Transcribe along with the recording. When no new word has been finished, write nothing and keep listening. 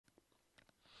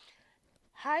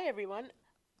Hi everyone.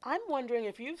 I'm wondering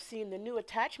if you've seen the new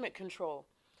attachment control.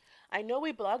 I know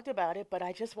we blogged about it, but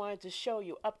I just wanted to show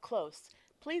you up close.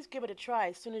 Please give it a try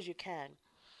as soon as you can.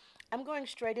 I'm going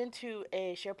straight into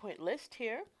a SharePoint list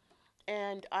here,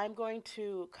 and I'm going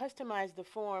to customize the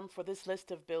form for this list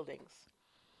of buildings.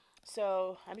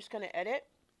 So I'm just going to edit,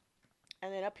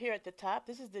 and then up here at the top,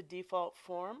 this is the default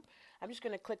form. I'm just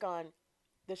going to click on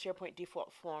the SharePoint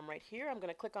default form right here. I'm going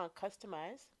to click on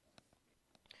Customize,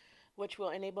 which will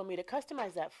enable me to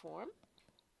customize that form,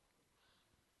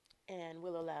 and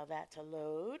we'll allow that to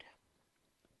load.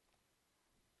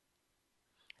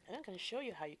 And I'm going to show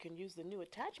you how you can use the new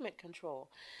attachment control.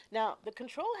 Now, the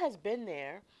control has been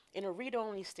there in a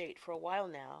read-only state for a while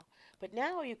now, but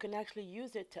now you can actually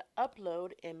use it to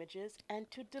upload images and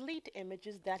to delete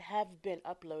images that have been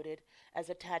uploaded as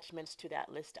attachments to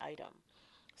that list item.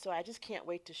 So I just can't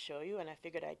wait to show you, and I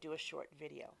figured I'd do a short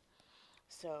video.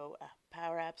 So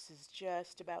Power Apps is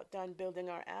just about done building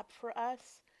our app for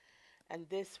us. And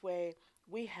this way,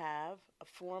 we have a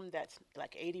form that's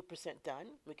like 80% done.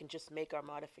 We can just make our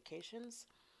modifications.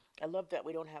 I love that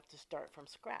we don't have to start from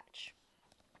scratch.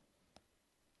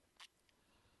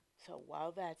 So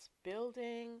while that's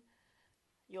building,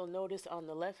 you'll notice on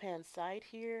the left-hand side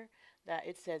here that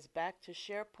it says back to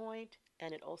SharePoint,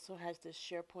 and it also has this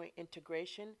SharePoint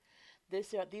integration.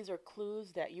 These are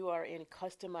clues that you are in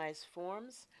customized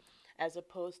forms as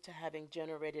opposed to having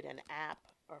generated an app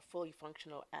or fully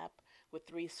functional app with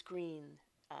 3 screens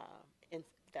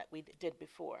that we did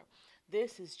before.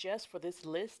 This is just for this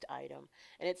list item,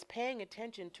 and it's paying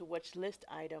attention to which list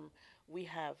item we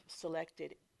have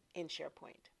selected in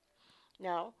SharePoint.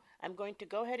 Now, I'm going to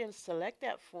go ahead and select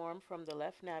that form from the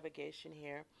left navigation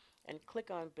here and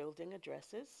click on Building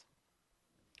Addresses,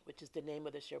 which is the name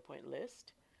of the SharePoint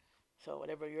list. So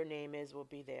whatever your name is will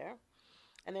be there.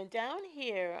 And then down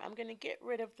here, I'm going to get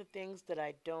rid of the things that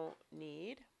I don't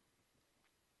need.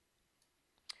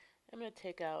 I'm going to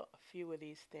take out a few of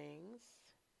these things.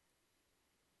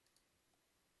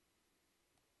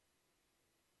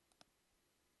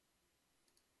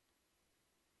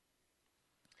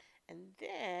 And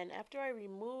then after I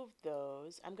remove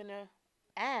those, I'm going to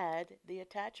add the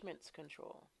attachments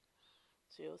control.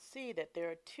 So you'll see that there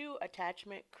are two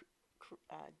attachment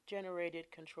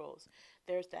generated controls.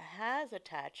 There's the has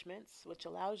attachments, which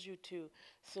allows you to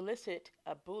solicit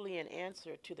a Boolean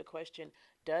answer to the question,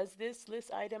 does this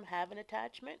list item have an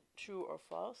attachment, true or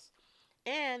false?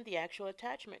 And the actual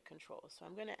attachment control. So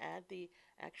I'm going to add the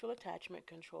actual attachment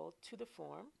control to the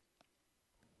form.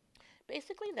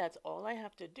 Basically, that's all I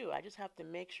have to do. I just have to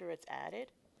make sure it's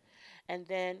added, and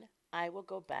then I will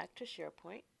go back to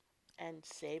SharePoint and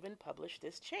save and publish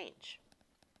this change.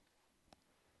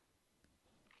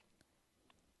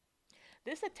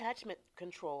 This attachment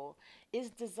control is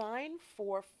designed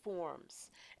for forms,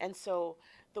 and so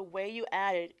the way you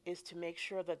add it is to make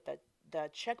sure that the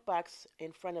checkbox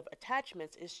in front of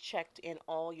attachments is checked in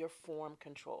all your form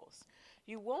controls.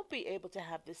 You won't be able to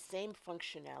have the same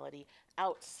functionality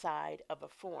outside of a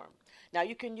form. Now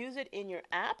you can use it in your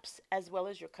apps as well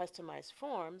as your customized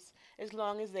forms. As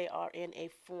long as they are in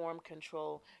a form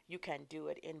control, you can do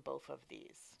it in both of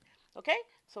these. Okay,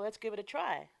 so let's give it a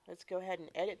try. Let's go ahead and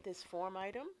edit this form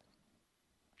item.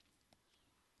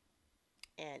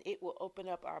 And it will open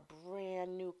up our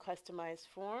brand new customized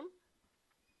form.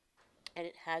 And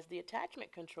it has the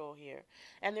attachment control here.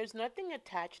 And there's nothing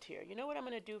attached here. You know what I'm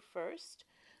going to do first?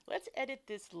 Let's edit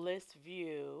this list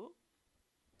view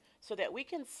so that we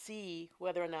can see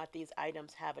whether or not these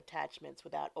items have attachments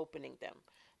without opening them.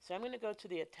 So I'm going to go to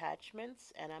the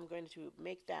attachments, and I'm going to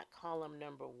make that column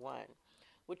number 1,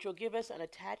 which will give us an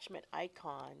attachment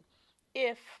icon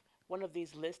if one of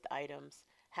these list items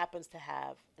happens to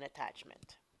have an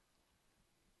attachment.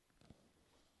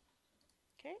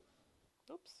 Okay,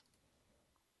 oops.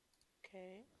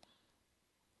 Okay,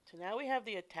 so now we have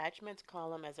the attachments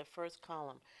column as a first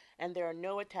column, and there are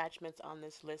no attachments on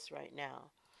this list right now.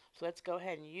 So let's go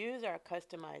ahead and use our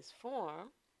customized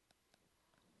form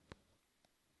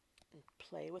and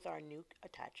play with our new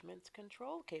attachments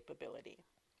control capability.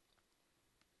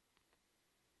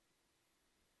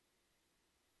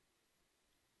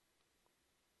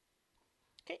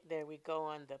 Okay, there we go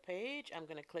on the page. I'm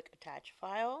going to click Attach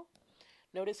File.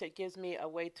 Notice it gives me a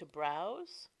way to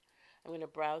browse. I'm going to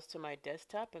browse to my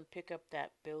desktop and pick up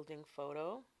that building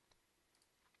photo.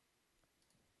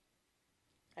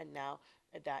 And now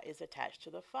that is attached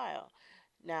to the file.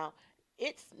 Now,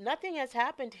 nothing has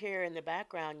happened here in the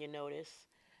background, you notice,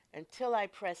 until I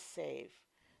press Save.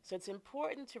 So it's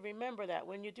important to remember that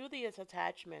when you do these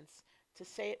attachments,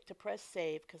 to press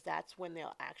Save, because that's when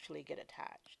they'll actually get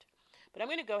attached. But I'm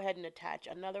going to go ahead and attach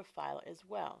another file as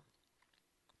well.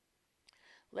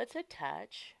 Let's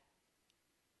attach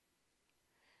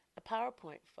a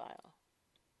PowerPoint file.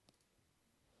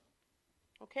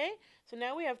 Okay, so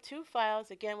now we have two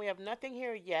files. Again, we have nothing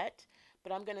here yet,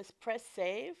 but I'm going to press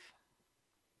save.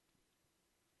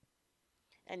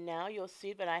 And now you'll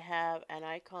see that I have an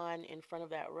icon in front of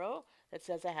that row that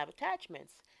says I have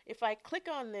attachments. If I click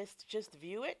on this to just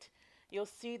view it, you'll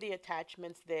see the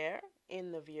attachments there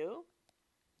in the view.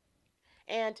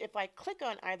 And if I click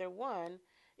on either one,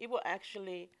 it will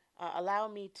actually allow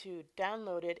me to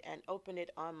download it and open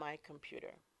it on my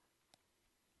computer.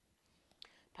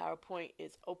 PowerPoint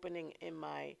is opening in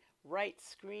my right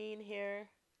screen here.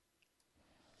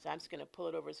 So I'm just going to pull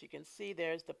it over so you can see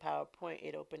there's the PowerPoint.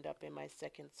 It opened up in my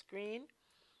second screen.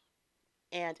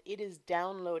 And it is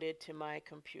downloaded to my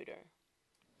computer.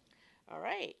 All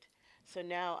right. So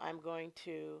now I'm going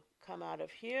to come out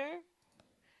of here.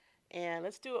 And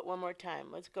let's do it one more time.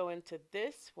 Let's go into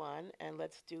this one and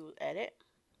let's do edit.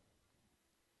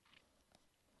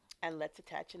 And let's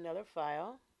attach another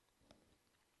file.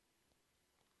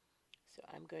 So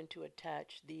I'm going to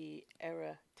attach the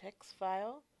era text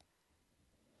file.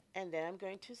 And then I'm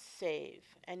going to save.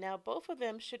 And now both of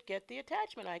them should get the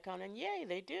attachment icon, and yay,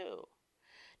 they do.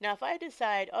 Now if I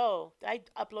decide, oh, I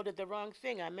uploaded the wrong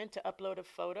thing, I meant to upload a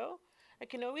photo, I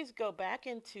can always go back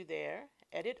into there,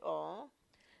 edit all,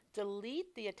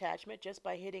 delete the attachment just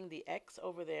by hitting the X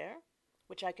over there,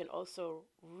 which I can also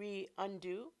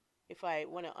undo if I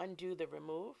want to undo the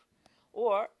remove.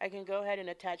 Or I can go ahead and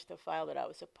attach the file that I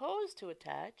was supposed to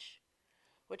attach,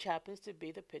 which happens to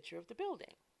be the picture of the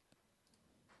building.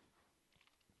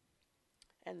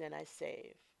 And then I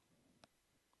save.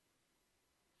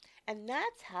 And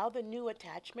that's how the new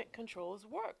attachment controls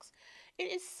works. It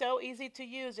is so easy to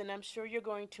use, and I'm sure you're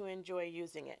going to enjoy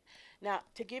using it. Now,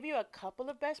 to give you a couple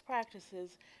of best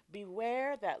practices,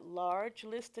 beware that large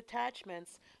list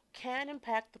attachments can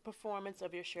impact the performance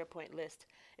of your SharePoint list,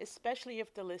 especially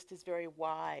if the list is very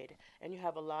wide and you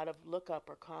have a lot of lookup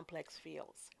or complex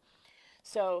fields.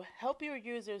 So help your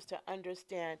users to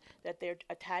understand that their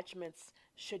attachments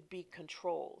should be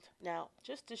controlled. Now,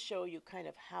 just to show you kind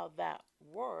of how that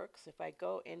works, if I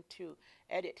go into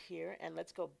edit here and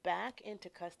let's go back into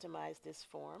customize this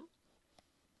form,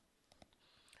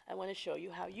 I want to show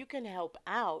you how you can help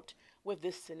out with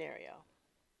this scenario.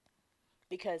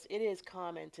 Because it is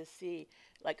common to see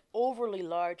like overly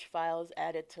large files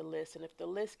added to lists, and if the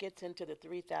list gets into the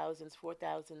 3,000s,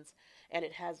 4,000s, and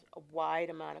it has a wide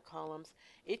amount of columns,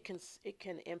 it can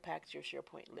impact your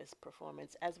SharePoint list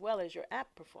performance as well as your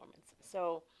app performance.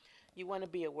 So you want to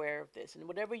be aware of this, and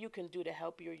whatever you can do to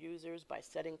help your users by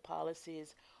setting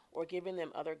policies or giving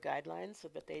them other guidelines so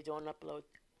that they don't upload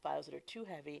files that are too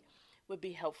heavy would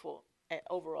be helpful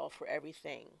overall for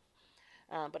everything.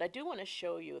 But I do want to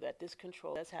show you that this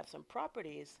control does have some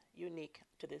properties unique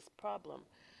to this problem.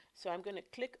 So I'm going to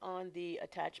click on the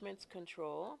attachments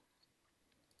control.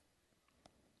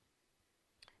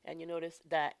 And you notice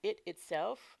that it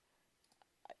itself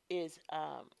is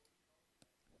a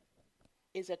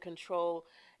control.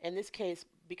 In this case,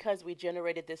 because we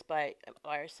generated this by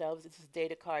ourselves, this is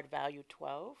data card value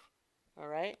 12. All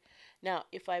right. Now,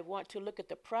 if I want to look at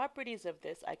the properties of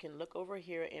this, I can look over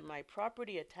here in my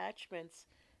property attachments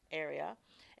area,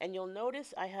 and you'll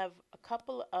notice I have a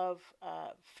couple of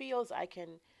fields I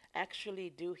can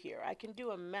actually do here. I can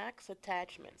do a max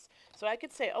attachments. So I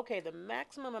could say, okay, the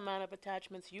maximum amount of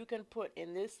attachments you can put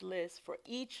in this list for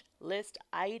each list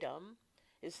item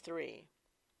is 3,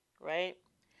 right?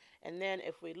 And then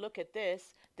if we look at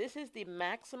this, this is the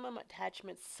maximum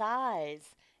attachment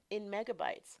size in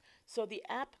megabytes. So the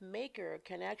app maker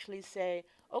can actually say,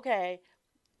 okay,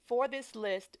 for this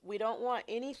list, we don't want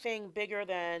anything bigger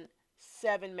than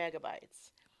 7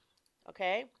 megabytes.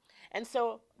 Okay? And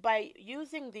so by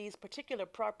using these particular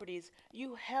properties,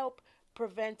 you help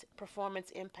prevent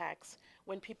performance impacts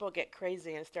when people get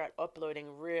crazy and start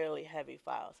uploading really heavy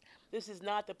files. This is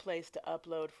not the place to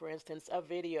upload, for instance, a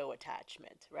video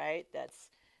attachment, right? That's,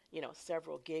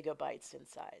 several gigabytes in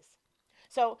size.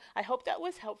 So I hope that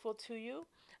was helpful to you.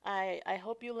 I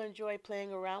hope you'll enjoy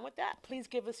playing around with that. Please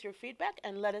give us your feedback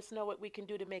and let us know what we can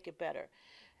do to make it better.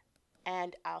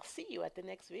 And I'll see you at the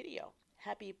next video.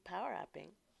 Happy power apping.